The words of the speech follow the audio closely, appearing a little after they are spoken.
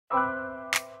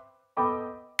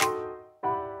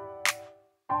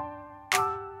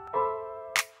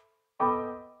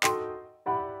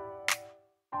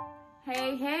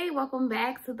Hey, welcome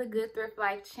back to the Good Thrift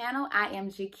Life channel. I am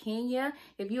Jakenya.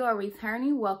 If you are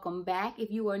returning, welcome back.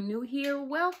 If you are new here,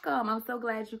 welcome. I'm so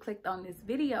glad you clicked on this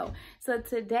video. So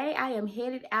today I am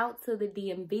headed out to the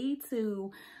DMV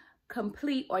to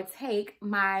complete or take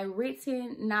my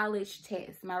written knowledge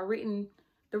test, the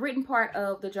written part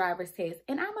of the driver's test.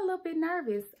 And I'm a little bit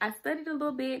nervous. I studied a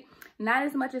little bit, not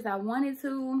as much as I wanted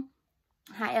to.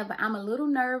 However, I'm a little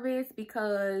nervous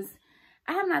because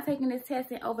I have not taken this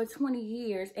test in over 20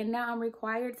 years, and now I'm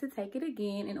required to take it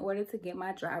again in order to get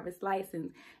my driver's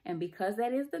license. And because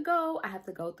that is the goal, I have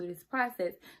to go through this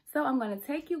process. So I'm going to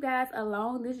take you guys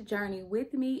along this journey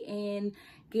with me in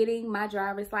getting my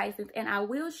driver's license. And I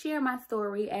will share my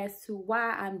story as to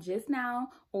why I'm just now,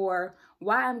 or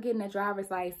why I'm getting a driver's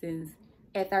license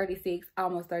at 36,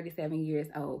 almost 37 years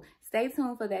old. Stay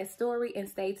tuned for that story and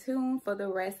stay tuned for the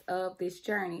rest of this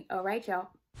journey. All right, y'all.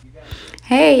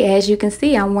 Hey, as you can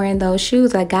see, I'm wearing those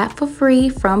shoes I got for free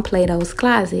from Plato's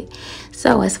Closet.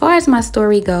 So as far as my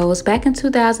story goes, back in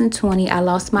 2020, I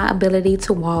lost my ability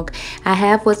to walk. I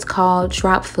have what's called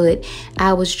drop foot.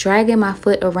 I was dragging my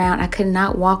foot around. I could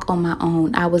not walk on my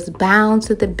own. I was bound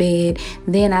to the bed.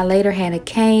 Then I later had a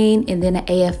cane and then an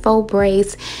AFO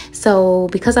brace. So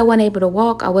because I wasn't able to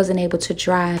walk, I wasn't able to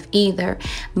drive either.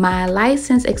 My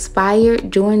license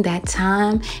expired during that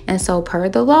time. And so per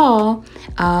the law,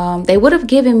 they would have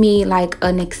given me like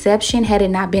an exception had it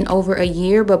not been over a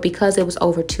year, but because it was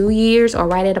over 2 years or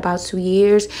right at about 2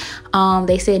 years,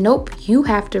 they said, nope, you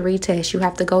have to retest. You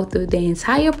have to go through the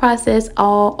entire process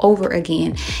all over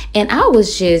again. And I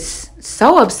was just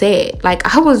so upset.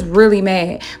 Like, I was really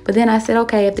mad. But then I said,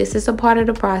 okay, if this is a part of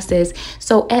the process.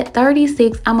 So at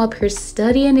 36, I'm up here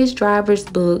studying this driver's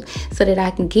book so that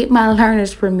I can get my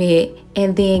learner's permit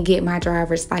and then get my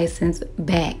driver's license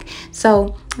back.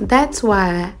 So that's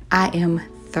why I am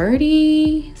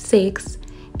 36,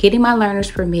 getting my learner's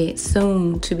permit,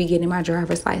 soon to be getting my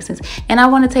driver's license. And I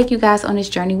want to take you guys on this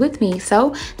journey with me.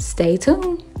 So stay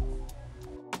tuned.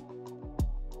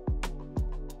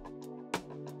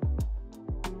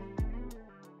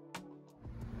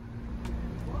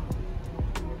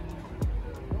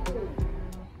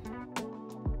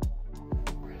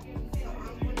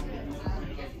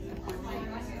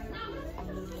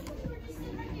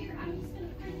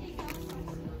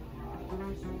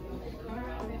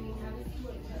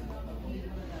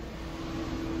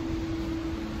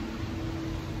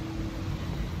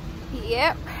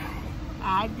 Yep,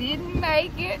 I didn't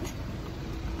make it.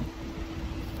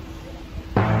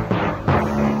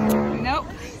 Nope.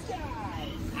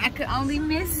 I could only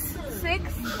miss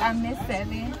 6. I missed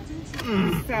 7.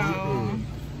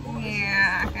 So,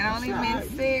 yeah, I can only miss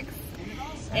 6.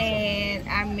 And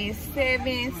I missed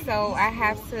 7. So I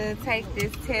have to take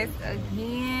this test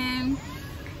again.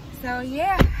 So,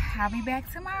 yeah, I'll be back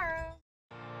tomorrow.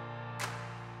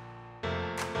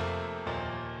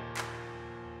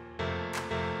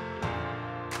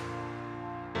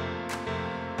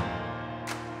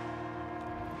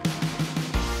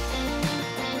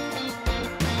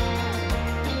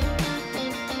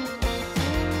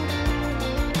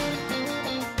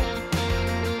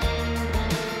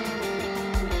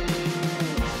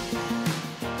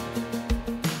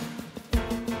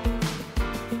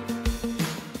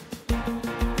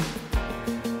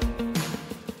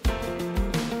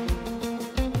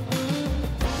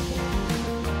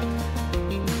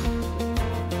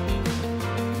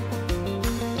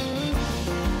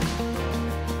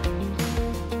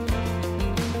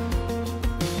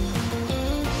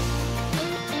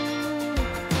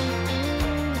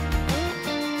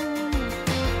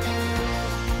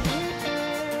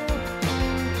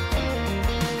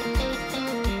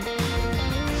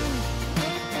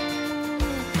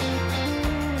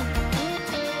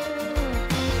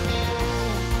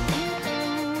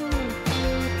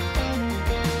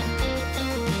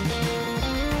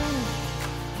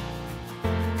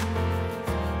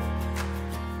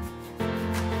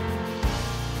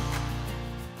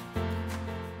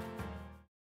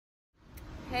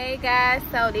 Hey guys,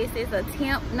 so this is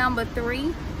attempt number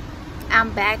 3.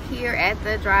 I'm back here at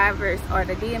the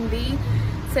the DMV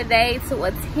today to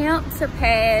attempt to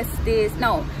pass this.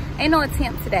 No, ain't no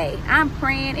attempt today. I'm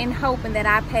praying and hoping that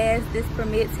I pass this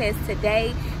permit test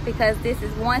today, because this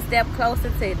is one step closer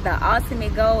to the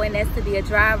ultimate goal, and that's to be a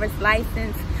driver's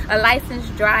license, a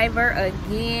licensed driver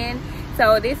again.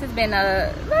 So this has been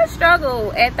a little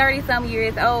struggle at 30-some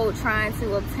years old trying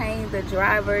to obtain the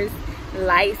driver's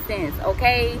license.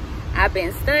 Okay, I've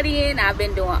been studying, I've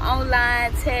been doing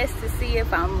online tests to see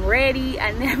if I'm ready.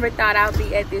 I never thought I'd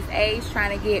be at this age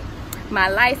trying to get my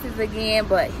license again,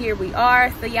 but here we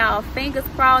are. So y'all, fingers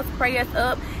crossed, prayers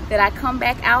up that I come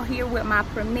back out here with my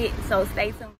permit. So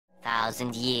stay tuned.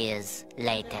 1,000 years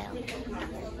later.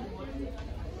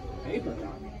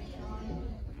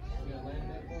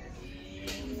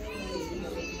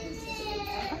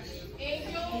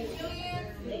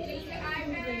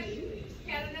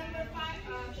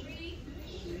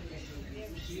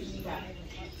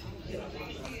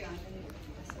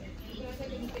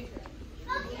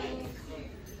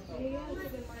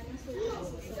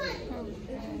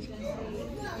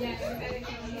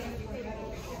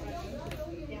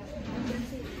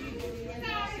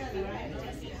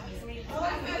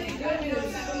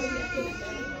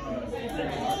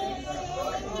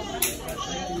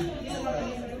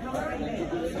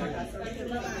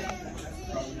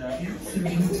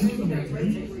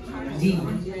 D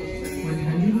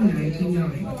 199 at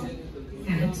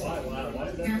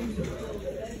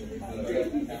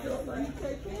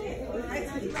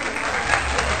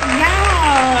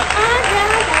Y'all, I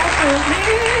got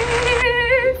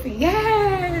this.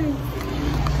 Yes.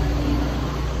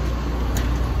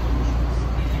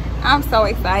 I'm so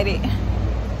excited.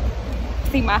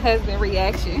 See my husband's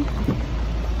reaction.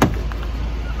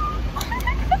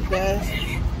 Yes.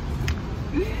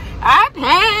 I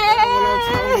passed.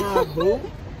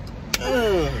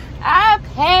 I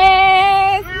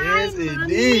passed. Yes,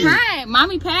 indeed. Hi,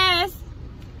 mommy passed.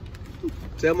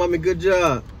 Tell mommy good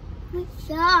job. Good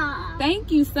job.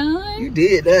 Thank you, son. You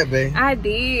did that, babe. I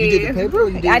did. You did the paper? Or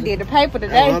you did I did the paper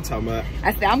That's today. what I'm talking about.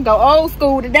 I said I'm going old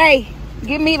school today.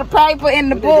 Give me the paper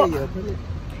and the book.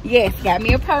 Yes, got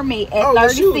me a permit at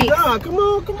 36. Shoot, nah, come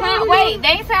on. Wait, they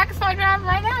ain't say I can start driving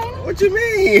right now, ain't it? What you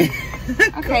mean?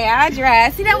 Okay, I'll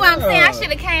drive. See, that's what I'm saying. I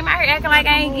should have came out here acting like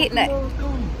I ain't getting it.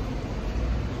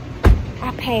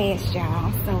 I passed, y'all.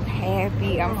 I'm so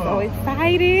happy. I'm so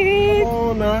excited. Come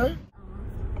on now.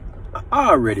 I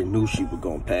already knew she was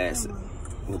gonna pass it.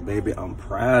 Well, baby, I'm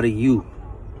proud of you.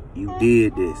 You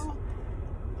did this.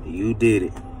 You did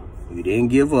it. You didn't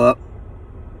give up.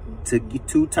 Took you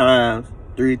 2 times,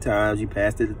 3 times. You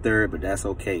passed it the 3rd, but that's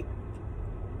okay.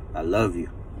 I love you.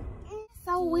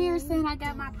 So weird saying I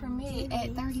got my permit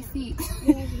at 36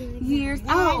 years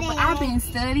old, but I've been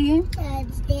studying.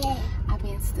 And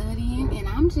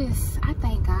I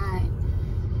thank God.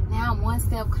 Now I'm one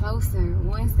step closer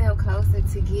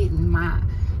to getting my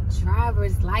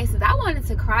driver's license. I wanted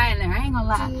to cry in there, I ain't gonna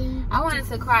lie. I wanted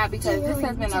to cry because this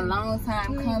has been a long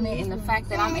time coming, and the fact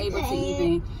that I'm able to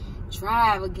even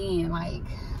drive again, like,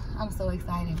 I'm so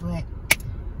excited. But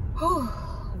whew,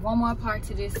 one more part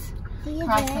to this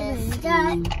process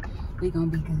and we gonna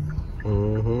be good.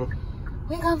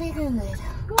 We gonna be good.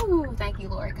 Woo, thank you,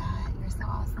 Lord God. You're so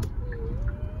awesome.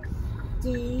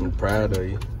 I'm proud of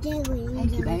you. Thank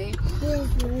you, babe.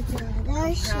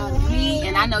 Proud of me,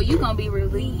 and I know you're gonna be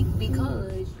relieved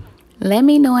because. Let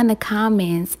me know in the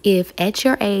comments if at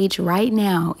your age right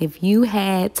now, if you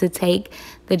had to take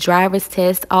the driver's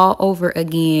test all over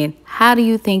again, how do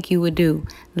you think you would do?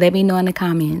 Let me know in the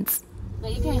comments.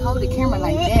 But you can't hold the camera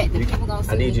like that. The people gonna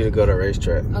see I need you to go to the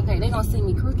racetrack. Okay, they gonna see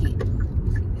me crooked.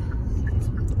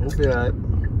 It'll be alright.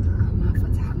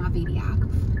 My videographer.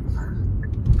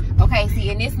 Okay, see,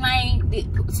 in this lane,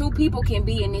 2 people can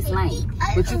be in this lane,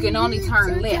 but you can only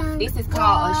turn left. This is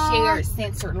called a shared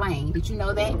sensor lane. Did you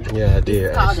know that? Yeah, I did.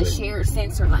 It's called a shared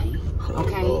sensor lane.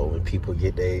 Okay. Oh, when people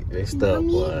get they stuff,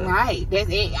 boy. Right. That's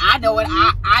it. I know it.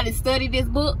 I just studied this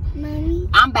book.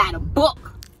 I'm by the book.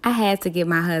 I had to give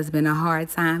my husband a hard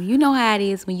time. You know how it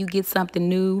is when you get something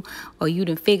new or you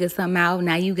done figure something out.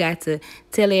 Now you got to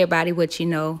tell everybody what you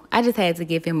know. I just had to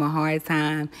give him a hard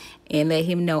time and let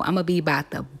him know I'm going to be about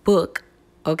the book.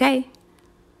 Okay?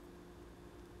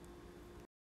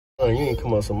 Oh, you ain't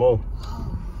come on some more.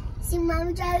 See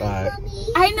mommy driving, Right. mommy?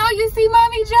 I know you see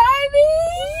mommy driving.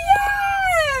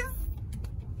 Yes!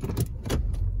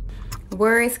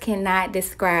 Words cannot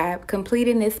describe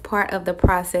completing this part of the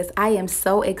process. I am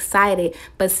so excited,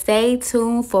 but stay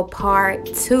tuned for part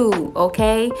 2,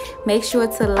 okay? Make sure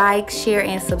to like, share,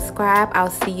 and subscribe.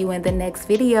 I'll see you in the next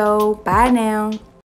video. Bye now.